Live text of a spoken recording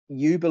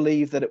you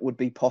believe that it would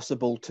be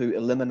possible to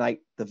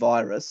eliminate the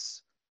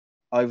virus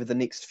over the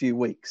next few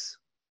weeks?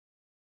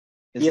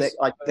 Yes,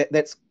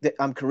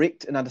 I'm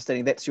correct in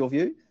understanding that's your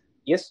view?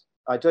 Yes,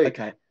 I do.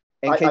 Okay.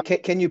 And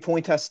can you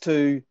point us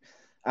to,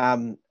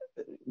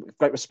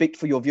 great respect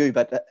for your view,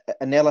 but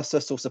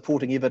analysis or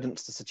supporting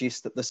evidence to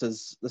suggest that this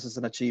is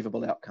an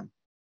achievable outcome?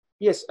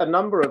 Yes, a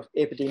number of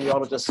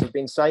epidemiologists have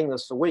been saying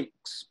this for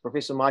weeks.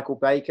 Professor Michael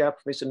Baker,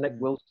 Professor Nick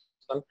Wilson.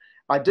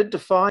 I did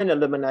define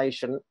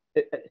elimination.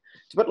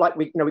 It's a bit like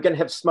we're going to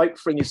have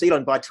smoke-free New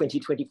Zealand by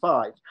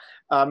 2025.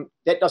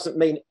 That doesn't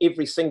mean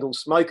every single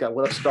smoker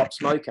will have stopped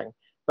smoking,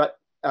 but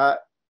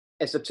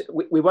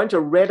we won't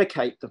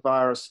eradicate the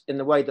virus in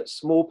the way that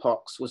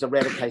smallpox was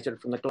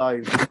eradicated from the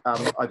globe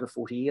over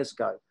 40 years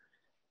ago.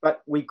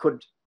 But we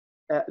could,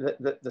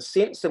 the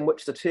sense in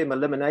which the term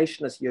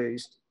elimination is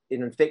used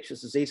in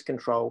infectious disease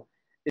control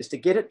is to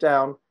get it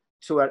down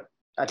to a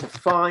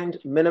defined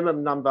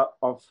minimum number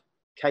of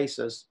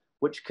cases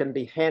which can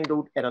be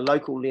handled at a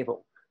local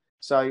level.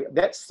 So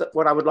that's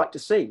what I would like to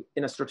see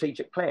in a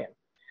strategic plan.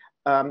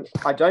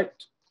 I don't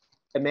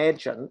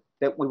imagine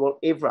that we will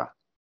ever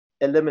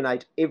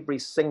eliminate every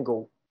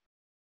single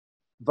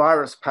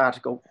virus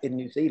particle in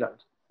New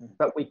Zealand,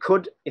 but we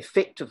could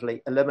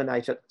effectively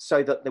eliminate it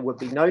so that there would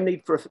be no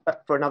need for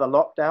another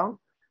lockdown.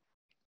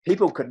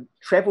 People could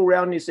travel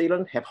around New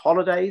Zealand, have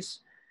holidays,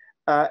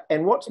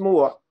 and what's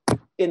more,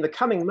 in the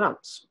coming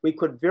months, we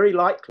could very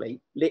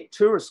likely let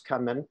tourists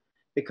come in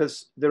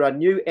because there are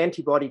new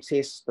antibody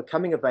tests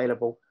becoming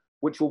available,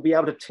 which will be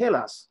able to tell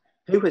us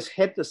who has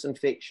had this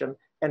infection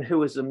and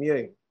who is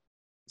immune.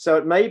 So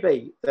it may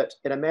be that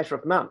in a matter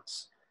of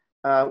months,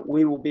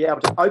 we will be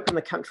able to open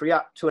the country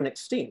up to an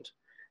extent,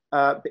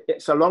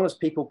 so long as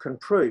people can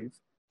prove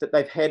that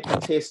they've had a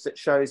test that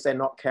shows they're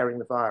not carrying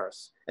the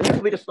virus. And that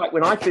will be just like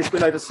when I first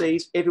went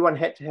overseas, everyone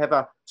had to have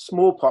a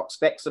smallpox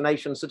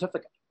vaccination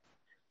certificate.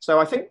 So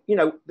I think,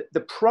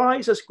 the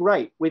prize is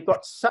great. We've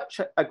got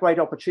such a great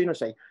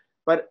opportunity,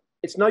 but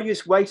it's no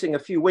use waiting a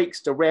few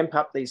weeks to ramp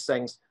up these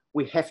things.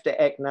 We have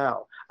to act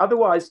now.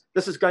 Otherwise,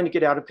 this is going to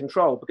get out of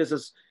control because,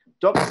 as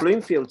Dr.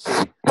 Bloomfield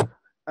said,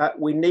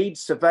 we need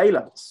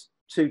surveillance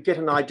to get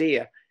an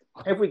idea.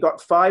 Have we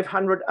got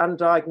 500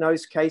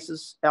 undiagnosed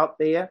cases out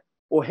there,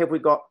 or have we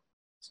got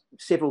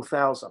several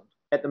thousand?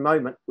 At the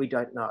moment, we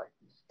don't know.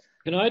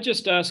 Can I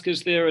just ask,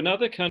 is there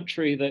another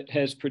country that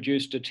has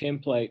produced a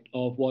template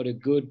of what a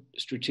good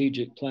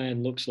strategic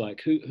plan looks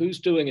like? Who's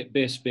doing it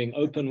best, being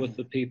open with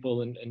the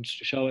people and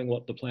showing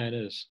what the plan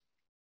is?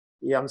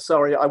 Yeah, I'm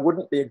sorry, I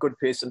wouldn't be a good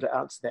person to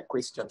answer that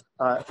question.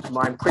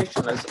 My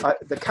impression is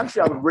the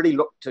country I would really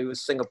look to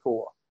is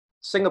Singapore.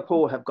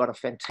 Singapore have got a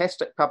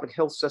fantastic public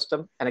health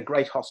system and a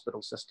great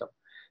hospital system.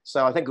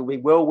 So I think it would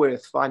be well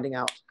worth finding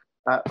out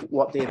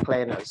what their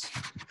plan is.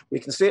 We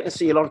can certainly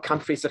see a lot of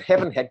countries that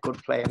haven't had good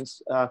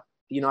plans, the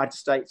United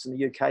States and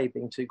the UK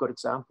being two good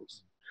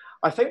examples.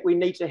 I think we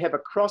need to have a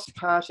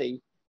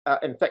cross-party,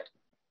 in fact,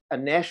 a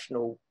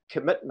national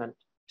commitment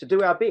to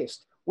do our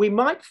best. We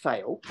might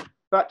fail,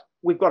 but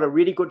we've got a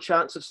really good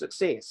chance of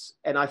success.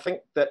 And I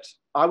think that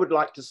I would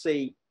like to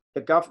see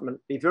the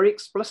government be very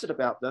explicit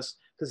about this,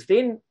 because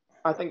then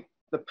I think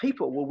the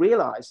people will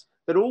realise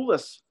that all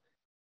this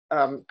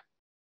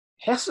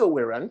hassle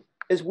we're in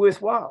is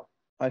worthwhile.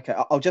 Okay,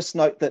 I'll just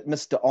note that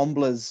Mr.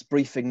 Ombler's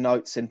briefing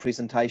notes and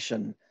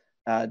presentation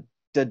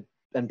did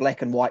in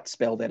black and white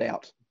spell that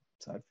out.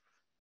 So,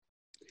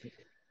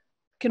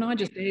 can I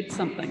just add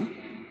something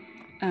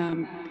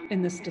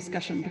in this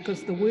discussion?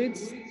 Because the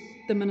words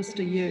the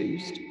Minister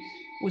used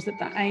was that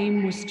the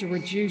aim was to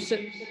reduce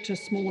it to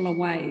smaller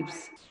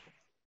waves.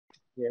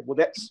 Yeah, well,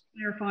 that's...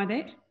 Clarify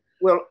that?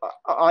 Well,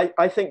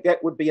 I think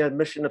that would be an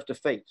admission of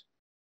defeat.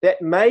 That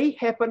may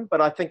happen,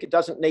 but I think it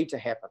doesn't need to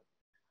happen.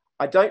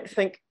 I don't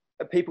think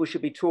people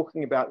should be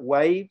talking about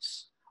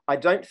waves. I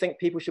don't think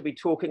people should be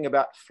talking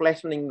about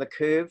flattening the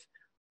curve.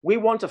 We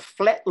want to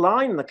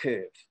flatline the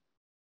curve.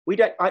 We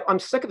don't. I'm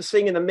sick of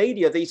seeing in the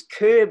media these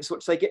curves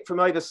which they get from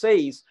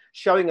overseas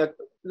showing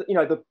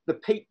the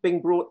peak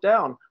being brought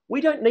down.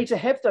 We don't need to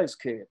have those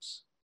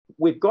curves.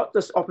 We've got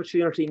this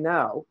opportunity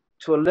now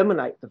to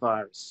eliminate the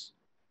virus.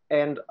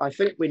 And I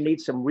think we need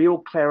some real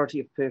clarity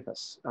of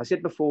purpose. I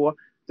said before,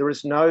 there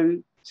is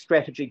no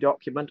strategy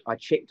document. I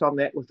checked on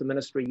that with the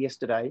ministry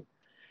yesterday.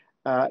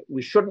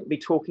 We shouldn't be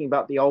talking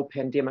about the old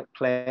pandemic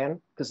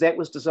plan because that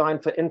was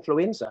designed for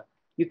influenza.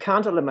 You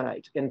can't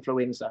eliminate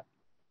influenza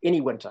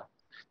any winter.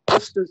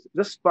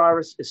 This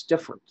virus is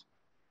different,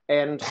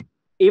 and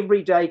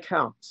every day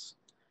counts.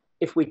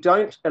 If we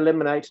don't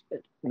eliminate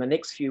it in the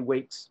next few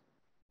weeks,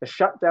 the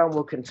shutdown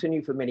will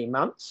continue for many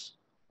months,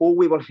 or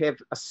we will have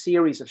a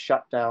series of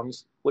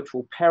shutdowns which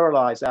will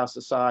paralyze our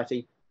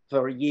society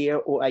for a year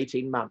or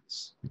 18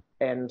 months,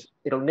 and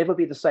it'll never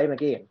be the same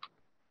again.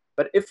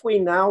 But if we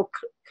now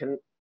can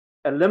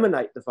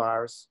eliminate the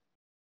virus,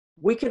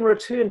 we can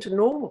return to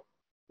normal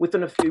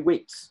within a few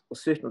weeks, or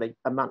certainly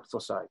a month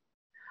or so.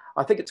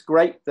 I think it's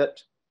great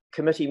that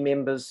committee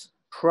members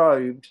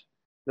probed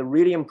the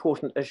really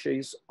important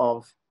issues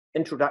of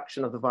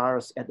introduction of the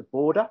virus at the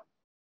border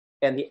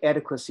and the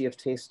adequacy of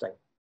testing.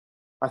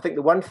 I think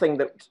the one thing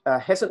that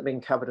hasn't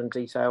been covered in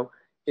detail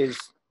is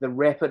the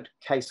rapid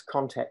case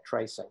contact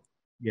tracing.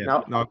 Yeah,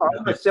 now, no,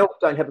 I myself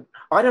don't have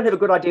a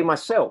good idea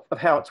myself of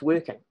how it's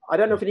working. I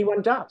don't know if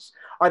anyone does.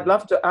 I'd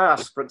love to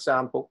ask, for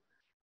example,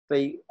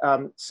 the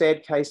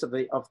sad case of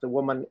the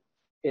woman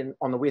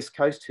on the West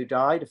Coast who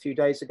died a few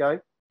days ago.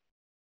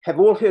 Have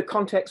all her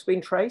contacts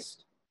been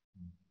traced?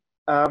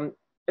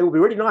 It would be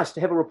really nice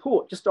to have a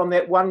report just on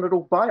that one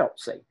little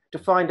biopsy to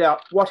find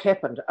out what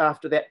happened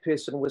after that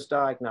person was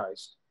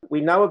diagnosed.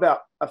 We know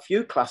about a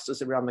few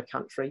clusters around the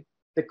country.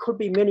 There could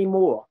be many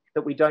more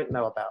that we don't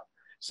know about.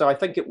 So I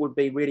think it would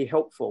be really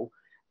helpful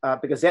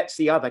because that's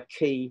the other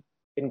key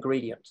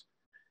ingredient.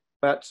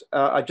 But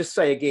I just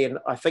say again,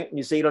 I think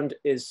New Zealand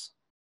has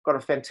got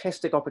a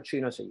fantastic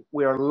opportunity.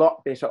 We're a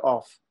lot better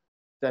off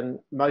than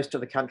most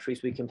of the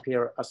countries we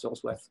compare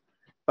ourselves with.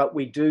 But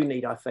we do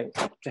need, I think,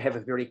 to have a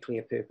very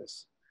clear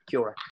purpose. Kia ora.